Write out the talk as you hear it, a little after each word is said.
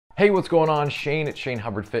Hey, what's going on? Shane at Shane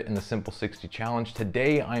Hubbard Fit in the Simple 60 Challenge.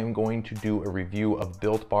 Today I am going to do a review of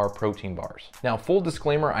Built Bar protein bars. Now, full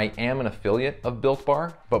disclaimer, I am an affiliate of Built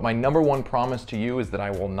Bar, but my number one promise to you is that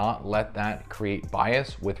I will not let that create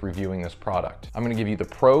bias with reviewing this product. I'm gonna give you the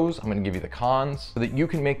pros, I'm gonna give you the cons, so that you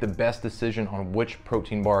can make the best decision on which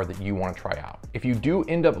protein bar that you wanna try out. If you do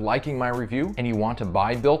end up liking my review and you want to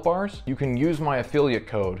buy Built Bars, you can use my affiliate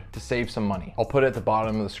code to save some money. I'll put it at the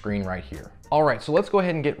bottom of the screen right here. All right, so let's go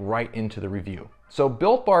ahead and get right into the review. So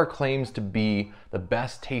Built Bar claims to be the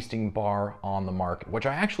best tasting bar on the market, which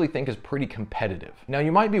I actually think is pretty competitive. Now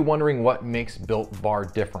you might be wondering what makes Built Bar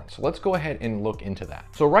different. So let's go ahead and look into that.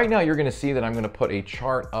 So right now you're gonna see that I'm gonna put a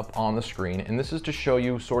chart up on the screen, and this is to show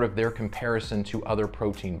you sort of their comparison to other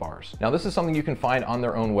protein bars. Now this is something you can find on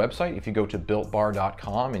their own website. If you go to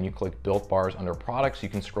builtbar.com and you click Built Bars under products, you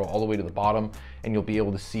can scroll all the way to the bottom and you'll be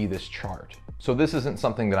able to see this chart. So this isn't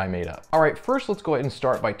something that I made up. All right, first let's go ahead and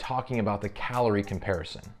start by talking about the calorie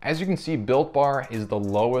comparison. As you can see, Built Bar is the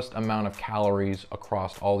lowest amount of calories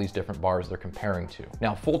across all these different bars they're comparing to.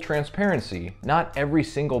 Now, full transparency, not every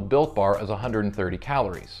single Built Bar is 130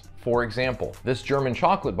 calories. For example, this German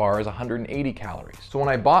chocolate bar is 180 calories. So when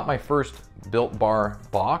I bought my first Built Bar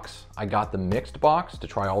box, I got the mixed box to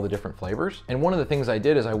try all the different flavors. And one of the things I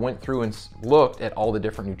did is I went through and looked at all the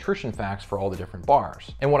different nutrition facts for all the different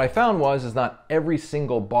bars. And what I found was not every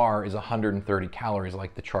single bar is 130 calories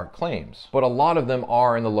like the chart claims, but a lot of them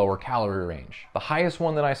are in the lower calorie range. The highest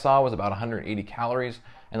one that I saw was about 180 calories,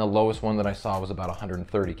 and the lowest one that I saw was about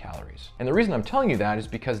 130 calories. And the reason I'm telling you that is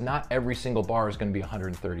because not every single bar is gonna be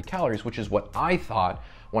 130 calories, which is what I thought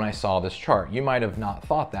when I saw this chart. You might have not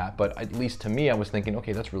thought that, but at least to me, I was thinking,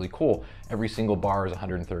 okay, that's really cool. Every single bar is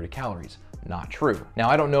 130 calories. Not true. Now,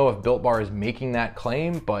 I don't know if Built Bar is making that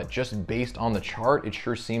claim, but just based on the chart, it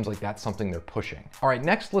sure seems like that's something they're pushing. All right,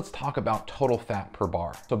 next let's talk about total fat per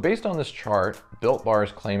bar. So based on this chart, Built Bar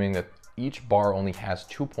is claiming that each bar only has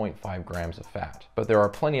 2.5 grams of fat, but there are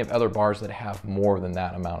plenty of other bars that have more than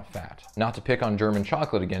that amount of fat. Not to pick on German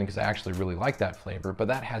chocolate again, because I actually really like that flavor, but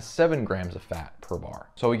that has 7 grams of fat per bar.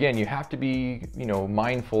 So again, you have to be,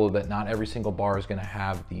 mindful that not every single bar is gonna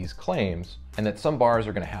have these claims, and that some bars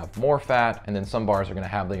are gonna have more fat, and then some bars are gonna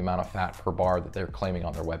have the amount of fat per bar that they're claiming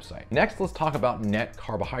on their website. Next, let's talk about net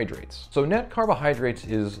carbohydrates. So net carbohydrates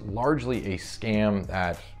is largely a scam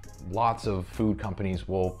that lots of food companies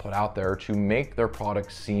will put out there to make their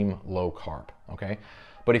products seem low carb, okay?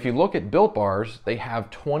 But if you look at Built Bars, they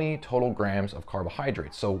have 20 total grams of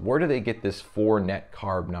carbohydrates. So where do they get this 4 net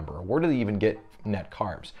carb number? Where do they even get net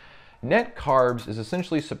carbs? Net carbs is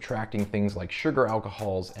essentially subtracting things like sugar,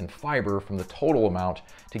 alcohols, and fiber from the total amount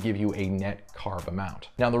to give you a net carb amount.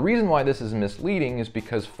 Now, the reason why this is misleading is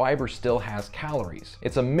because fiber still has calories.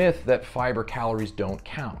 It's a myth that fiber calories don't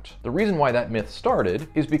count. The reason why that myth started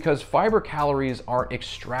is because fiber calories aren't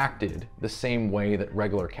extracted the same way that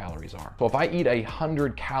regular calories are. So if I eat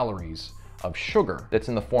 100 calories of sugar that's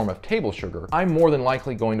in the form of table sugar, I'm more than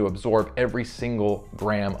likely going to absorb every single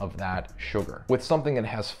gram of that sugar. With something that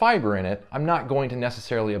has fiber in it, I'm not going to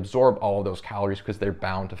necessarily absorb all of those calories because they're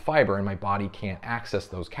bound to fiber and my body can't access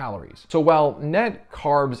those calories. So while net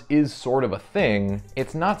carbs is sort of a thing,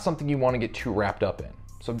 it's not something you want to get too wrapped up in.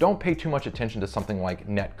 So don't pay too much attention to something like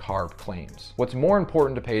net carb claims. What's more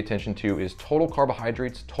important to pay attention to is total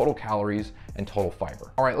carbohydrates, total calories, and total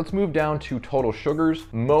fiber. All right, let's move down to total sugars.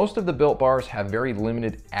 Most of the Built Bars have very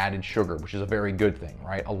limited added sugar, which is a very good thing,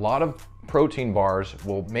 right? A lot of protein bars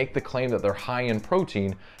will make the claim that they're high in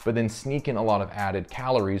protein, but then sneak in a lot of added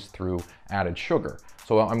calories through added sugar.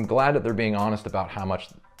 So I'm glad that they're being honest about how much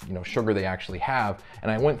sugar they actually have. And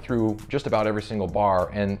I went through just about every single bar,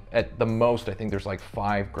 and at the most, I think there's like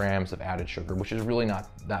 5 grams of added sugar, which is really not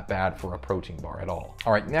that bad for a protein bar at all.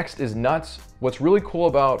 All right, next is nuts. What's really cool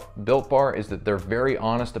about Built Bar is that they're very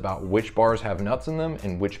honest about which bars have nuts in them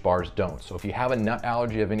and which bars don't. So if you have a nut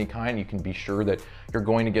allergy of any kind, you can be sure that you're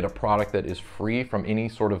going to get a product that is free from any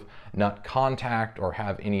sort of nut contact or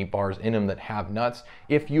have any bars in them that have nuts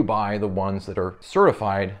if you buy the ones that are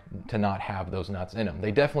certified to not have those nuts in them.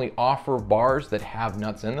 They definitely offer bars that have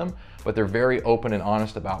nuts in them, but they're very open and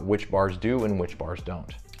honest about which bars do and which bars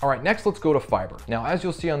don't. All right, next let's go to fiber. Now, as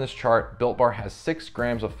you'll see on this chart, Built Bar has 6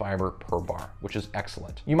 grams of fiber per bar, which is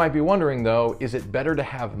excellent. You might be wondering though, is it better to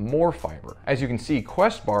have more fiber? As you can see,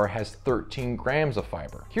 Quest Bar has 13 grams of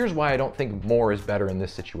fiber. Here's why I don't think more is better in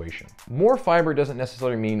this situation. More fiber doesn't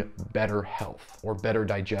necessarily mean better health or better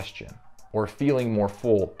digestion. or feeling more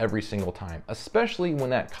full every single time, especially when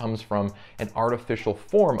that comes from an artificial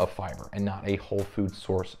form of fiber and not a whole food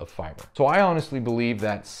source of fiber. So I honestly believe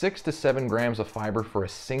that 6 to 7 grams of fiber for a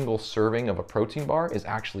single serving of a protein bar is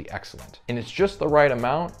actually excellent. And it's just the right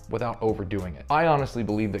amount without overdoing it. I honestly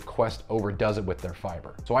believe that Quest overdoes it with their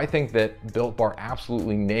fiber. So I think that Built Bar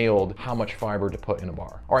absolutely nailed how much fiber to put in a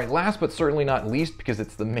bar. All right, last but certainly not least, because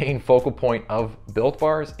it's the main focal point of Built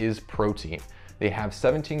Bars, is protein. They have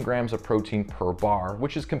 17 grams of protein per bar,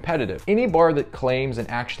 which is competitive. Any bar that claims and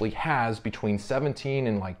actually has between 17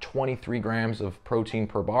 and like 23 grams of protein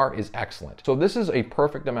per bar is excellent. So this is a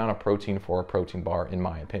perfect amount of protein for a protein bar, in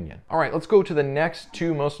my opinion. All right, let's go to the next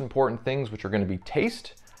two most important things, which are gonna be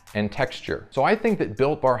taste and texture. So I think that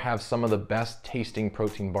Built Bar have some of the best tasting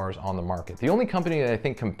protein bars on the market. The only company that I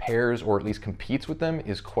think compares or at least competes with them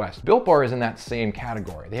is Quest. Built Bar is in that same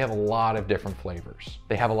category. They have a lot of different flavors.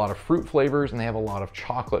 They have a lot of fruit flavors and they have a lot of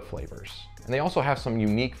chocolate flavors. And they also have some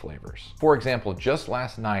unique flavors. For example, just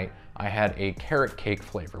last night, I had a carrot cake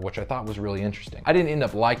flavor, which I thought was really interesting. I didn't end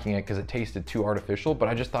up liking it because it tasted too artificial, but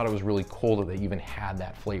I just thought it was really cool that they even had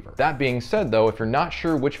that flavor. That being said though, if you're not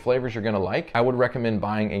sure which flavors you're gonna like, I would recommend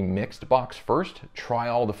buying a mixed box first, try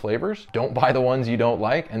all the flavors, don't buy the ones you don't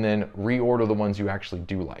like, and then reorder the ones you actually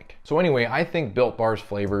do like. So anyway, I think Built Bar's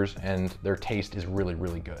flavors and their taste is really,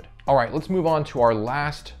 really good. All right, let's move on to our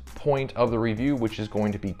last point of the review, which is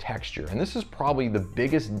going to be texture. And this is probably the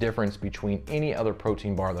biggest difference between any other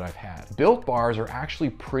protein bar that I've had. Built Bars are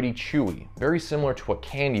actually pretty chewy, very similar to a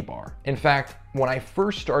candy bar. In fact, when I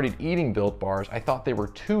first started eating Built Bars, I thought they were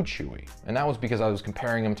too chewy. And that was because I was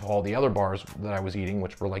comparing them to all the other bars that I was eating,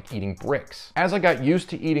 which were like eating bricks. As I got used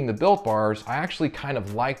to eating the Built Bars, I actually kind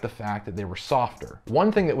of liked the fact that they were softer.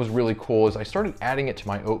 One thing that was really cool is I started adding it to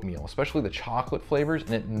my oatmeal, especially the chocolate flavors,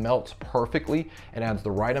 and it melts perfectly. It adds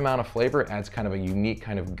the right amount of flavor, it adds kind of a unique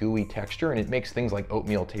kind of gooey texture, and it makes things like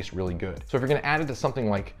oatmeal taste really good. So if you're gonna add it to something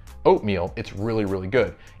like oatmeal, it's really, really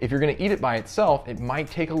good. If you're gonna eat it by itself, it might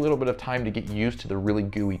take a little bit of time to get used to the really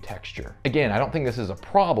gooey texture. Again, I don't think this is a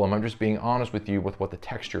problem, I'm just being honest with you with what the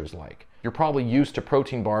texture is like. You're probably used to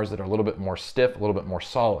protein bars that are a little bit more stiff, a little bit more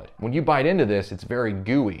solid. When you bite into this, it's very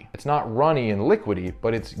gooey. It's not runny and liquidy,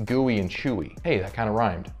 but it's gooey and chewy. Hey, that kind of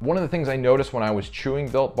rhymed. One of the things I noticed when I was chewing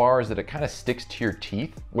Built Bar is that it kind of sticks to your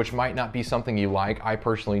teeth, which might not be something you like. I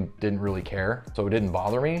personally didn't really care, so it didn't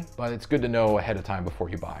bother me, but it's good to know ahead of time before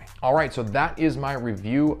you buy. All right, so that is my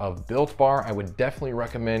review of Built Bar. I would definitely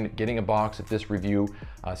recommend getting a box if this review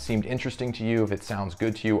seemed interesting to you, if it sounds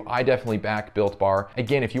good to you. I definitely back Built Bar.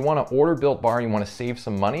 Again, if you want to order Built Bar and you want to save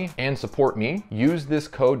some money and support me, use this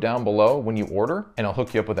code down below when you order and I'll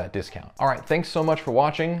hook you up with that discount. All right, thanks so much for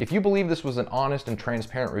watching. If you believe this was an honest and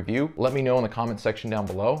transparent review, let me know in the comment section down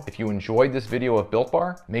below. If you enjoyed this video of Built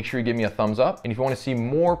Bar, make sure you give me a thumbs up. And if you want to see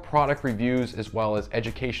more product reviews as well as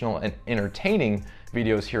educational and entertaining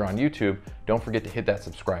videos here on YouTube, don't forget to hit that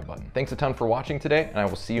subscribe button. Thanks a ton for watching today, and I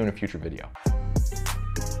will see you in a future video.